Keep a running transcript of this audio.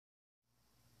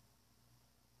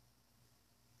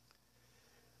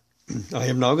I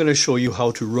am now going to show you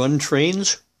how to run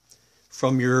trains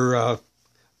from your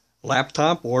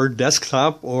laptop or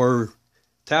desktop or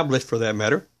tablet for that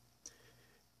matter.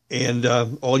 And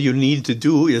all you need to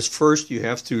do is first you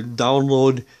have to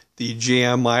download the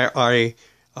JMRI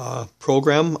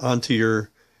program onto your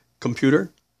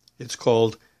computer. It's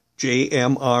called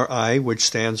JMRI, which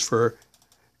stands for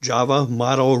Java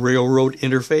Model Railroad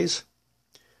Interface.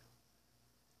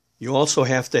 You also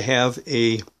have to have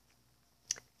a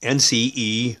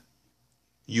NCE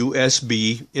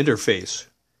USB interface,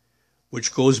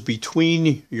 which goes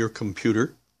between your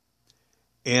computer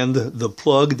and the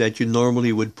plug that you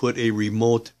normally would put a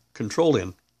remote control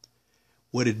in.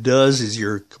 What it does is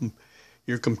your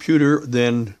computer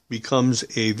then becomes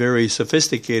a very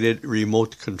sophisticated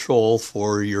remote control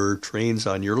for your trains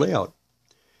on your layout.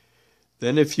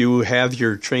 Then if you have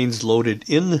your trains loaded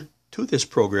into this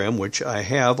program, which I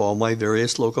have all my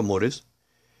various locomotives,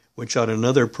 which on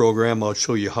another program I'll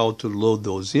show you how to load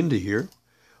those into here.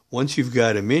 Once you've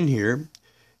got them in here,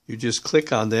 you just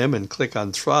click on them and click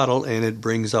on throttle, and it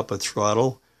brings up a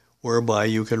throttle whereby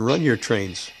you can run your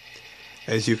trains.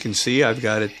 As you can see, I've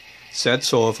got it set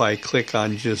so if I click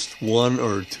on just 1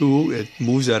 or 2, it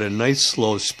moves at a nice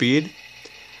slow speed.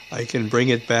 I can bring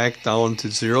it back down to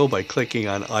 0 by clicking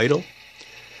on idle.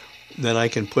 Then I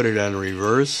can put it on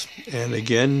reverse and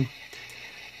again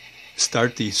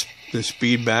start the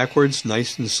speed backwards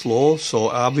nice and slow. So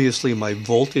obviously my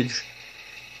voltage,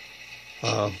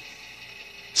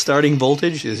 starting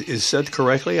voltage is set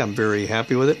correctly. I'm very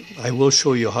happy with it. I will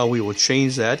show you how we will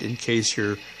change that in case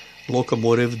your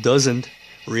locomotive doesn't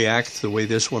react the way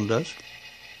this one does.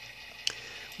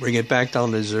 Bring it back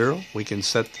down to 0. We can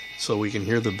set so we can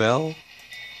hear the bell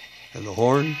and the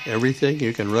horn, everything.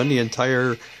 You can run the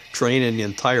entire train and the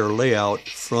entire layout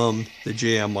from the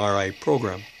JMRI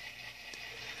program.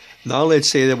 Now let's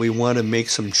say that we want to make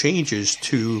some changes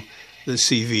to the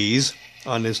CVs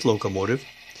on this locomotive.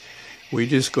 We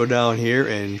just go down here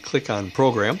and click on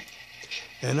program,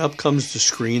 and up comes the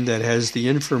screen that has the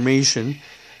information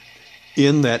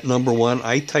in that number 1.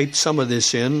 I typed some of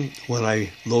this in when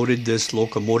I loaded this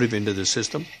locomotive into the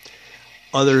system.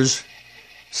 Others,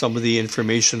 some of the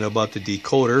information about the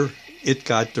decoder, it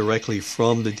got directly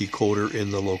from the decoder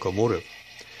in the locomotive.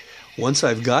 Once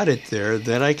I've got it there,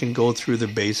 then I can go through the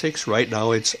basics. Right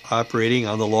now it's operating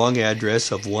on the long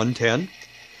address of 110.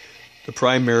 The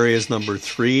primary is number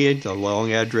 3, the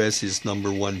long address is number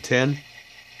 110.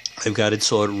 I've got it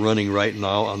so it's running right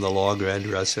now on the long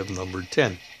address of number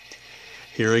 10.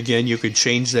 Here again you could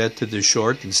change that to the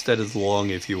short instead of the long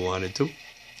if you wanted to.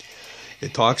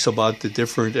 It talks about the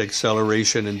different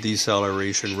acceleration and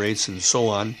deceleration rates and so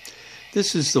on.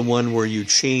 This is the one where you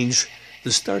change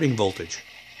the starting voltage.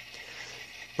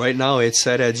 Right now it's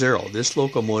set at 0. This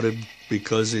locomotive,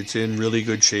 because it's in really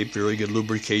good shape, very good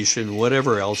lubrication,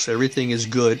 whatever else, everything is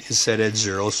good, is set at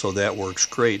 0, so that works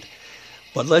great.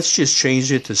 But let's just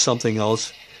change it to something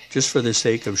else just for the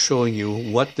sake of showing you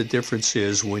what the difference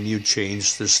is when you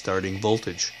change the starting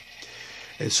voltage.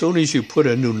 As soon as you put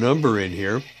a new number in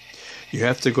here, you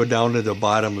have to go down to the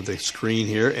bottom of the screen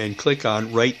here and click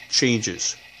on Write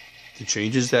Changes. The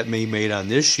changes that may be made on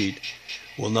this sheet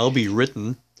will now be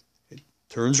written. It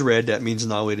turns red, that means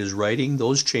now it is writing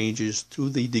those changes to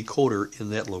the decoder in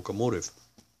that locomotive.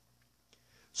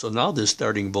 So now the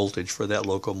starting voltage for that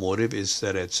locomotive is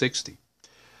set at 60.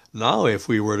 Now if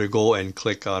we were to go and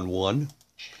click on 1,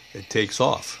 it takes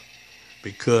off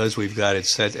because we've got it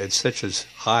set at such a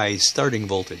high starting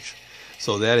voltage.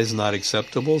 So that is not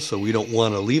acceptable, so we don't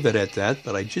want to leave it at that,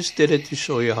 but I just did it to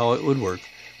show you how it would work.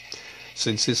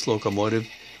 Since this locomotive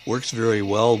works very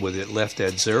well with it left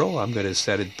at 0, I'm going to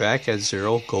set it back at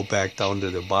 0, go back down to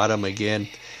the bottom again,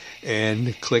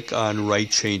 and click on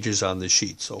Write Changes on the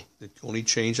sheet. So the only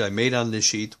change I made on the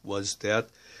sheet was that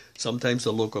sometimes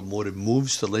the locomotive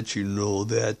moves to let you know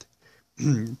that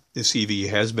the CV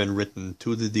has been written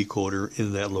to the decoder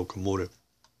in that locomotive.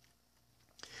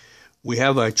 We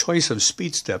have a choice of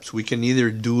speed steps. We can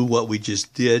either do what we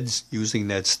just did using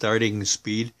that starting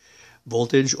speed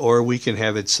voltage, or we can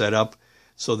have it set up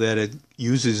so that it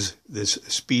uses the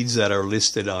speeds that are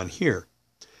listed on here.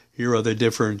 Here are the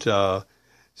different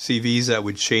CVs that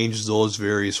would change those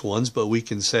various ones, but we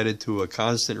can set it to a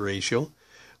constant ratio,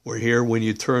 where here when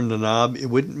you turn the knob it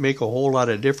wouldn't make a whole lot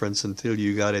of difference until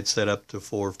you got it set up to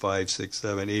 4, 5, 6,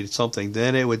 7, 8 something,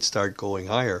 then it would start going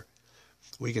higher.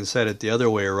 We can set it the other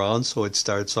way around, so it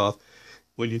starts off,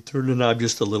 when you turn the knob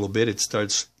just a little bit, it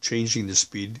starts changing the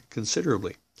speed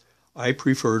considerably. I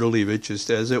prefer to leave it just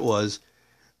as it was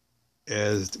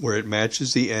as where it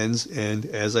matches the ends, and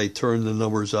as I turn the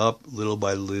numbers up little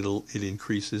by little, it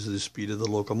increases the speed of the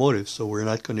locomotive. So we're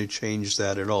not going to change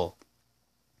that at all.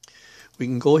 We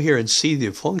can go here and see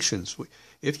the functions.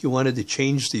 If you wanted to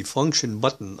change the function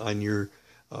button on your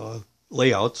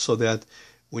layout so that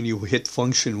when you hit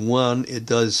function 1 it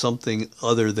does something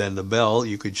other than the bell,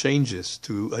 you could change this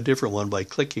to a different one by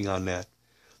clicking on that.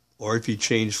 Or if you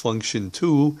change function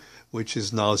 2, which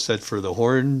is now set for the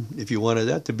horn, if you wanted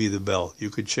that to be the bell, you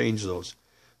could change those.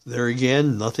 There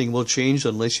again, nothing will change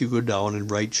unless you go down and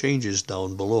write changes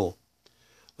down below.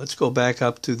 Let's go back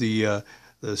up to the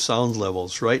sound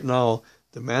levels. Right now,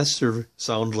 the master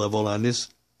sound level on this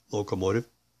locomotive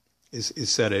is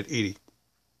set at 80.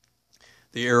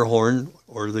 The air horn,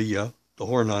 or the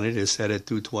horn on it, is set at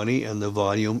 220, and the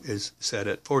volume is set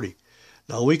at 40.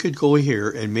 Now we could go here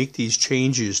and make these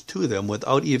changes to them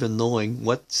without even knowing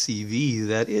what CV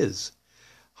that is.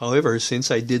 However, since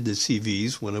I did the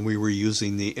CVs when we were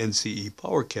using the NCE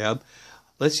power cab,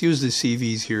 let's use the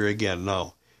CVs here again.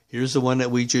 Now, here's the one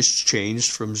that we just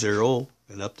changed from 0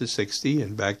 and up to 60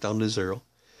 and back down to 0.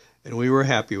 And we were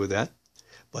happy with that.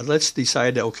 But let's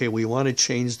decide that, okay, we want to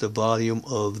change the volume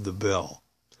of the bell.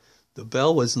 The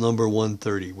bell was number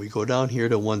 130. We go down here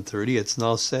to 130. It's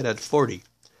now set at 40.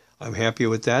 I'm happy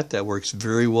with that. That works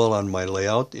very well on my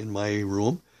layout in my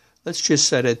room. Let's just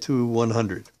set it to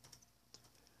 100.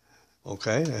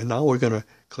 Okay, and now we're going to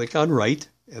click on write,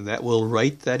 and that will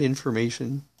write that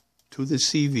information to the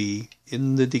CV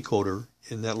in the decoder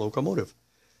in that locomotive.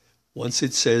 Once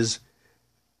it says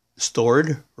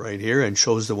stored right here and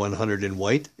shows the 100 in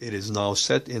white, it is now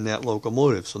set in that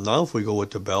locomotive. So now if we go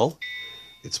with the bell,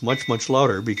 it's much, much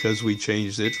louder because we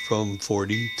changed it from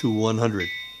 40 to 100.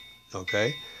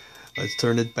 Okay, let's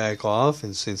turn it back off,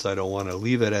 and since I don't want to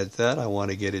leave it at that, I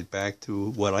want to get it back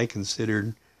to what I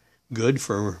considered good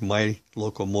for my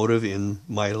locomotive in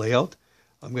my layout.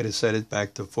 I'm going to set it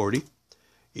back to 40.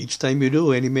 Each time you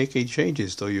do any make any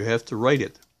changes, though, you have to write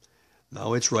it.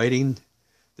 Now it's writing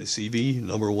the CV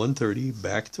number 130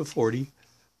 back to 40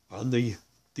 on the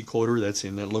decoder that's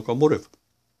in that locomotive.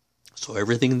 So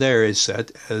everything there is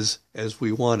set as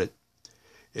we want it.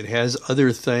 It has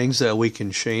other things that we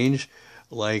can change,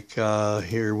 like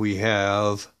here we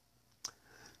did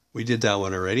that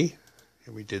one already,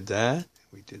 and we did that.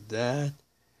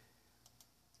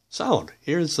 Sound.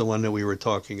 Here's the one that we were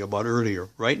talking about earlier.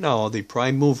 Right now, the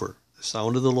prime mover, the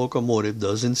sound of the locomotive,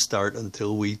 doesn't start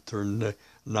until we turn the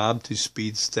knob to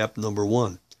speed step number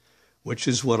 1, which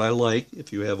is what I like.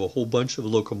 If you have a whole bunch of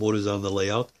locomotives on the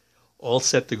layout, all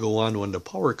set to go on when the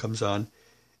power comes on,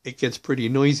 it gets pretty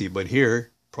noisy. But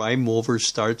here, prime mover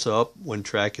starts up when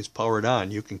track is powered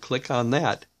on. You can click on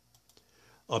that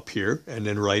up here and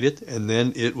then write it, and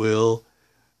then it will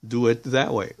do it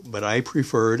that way. But I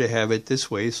prefer to have it this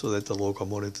way so that the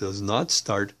locomotive does not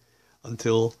start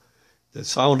until the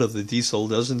sound of the diesel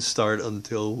doesn't start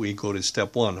until we go to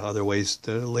step 1. Otherwise,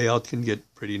 the layout can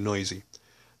get pretty noisy.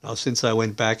 Now, since I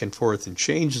went back and forth and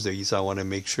changed these, I want to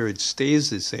make sure it stays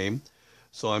the same.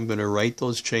 So I'm going to write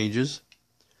those changes.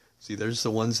 See, there's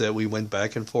the ones that we went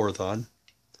back and forth on.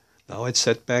 Now it's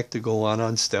set back to go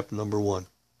on step number 1.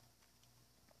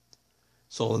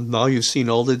 So now you've seen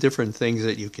all the different things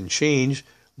that you can change,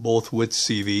 both with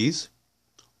CVs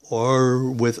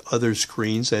or with other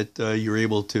screens that you're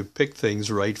able to pick things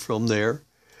right from there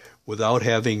without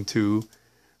having to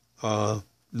know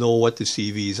what the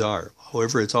CVs are.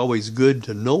 However, it's always good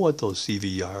to know what those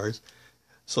CVs are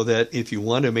so that if you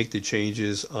want to make the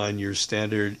changes on your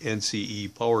standard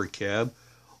NCE power cab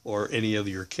or any of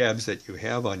your cabs that you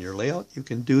have on your layout, you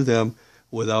can do them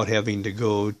without having to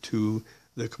go to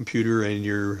the computer and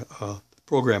your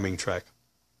programming track.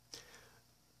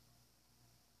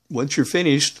 Once you're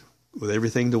finished with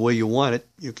everything the way you want it,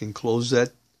 you can close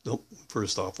that. Nope,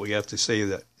 first off, we have to save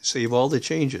that. Save all the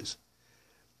changes.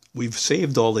 We've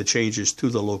saved all the changes to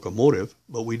the locomotive,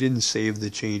 but we didn't save the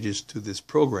changes to this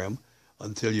program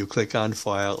until you click on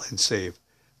File and Save.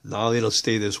 Now it'll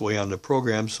stay this way on the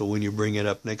program, so when you bring it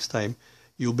up next time,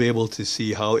 you'll be able to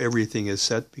see how everything is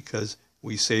set because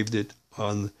we saved it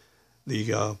on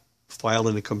the file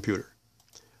in the computer.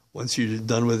 Once you're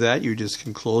done with that, you just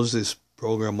can close this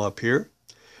program up here.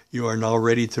 You are now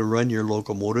ready to run your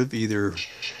locomotive either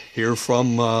here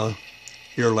from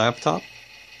your laptop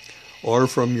or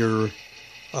from your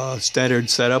standard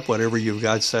setup, whatever you've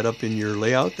got set up in your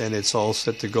layout, and it's all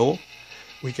set to go.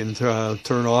 We can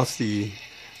turn off the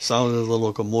sound of the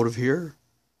locomotive here,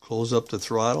 close up the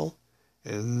throttle,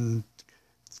 and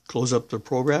close up the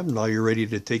program. Now you're ready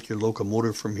to take your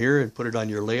locomotive from here and put it on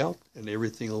your layout, and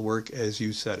everything will work as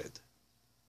you set it.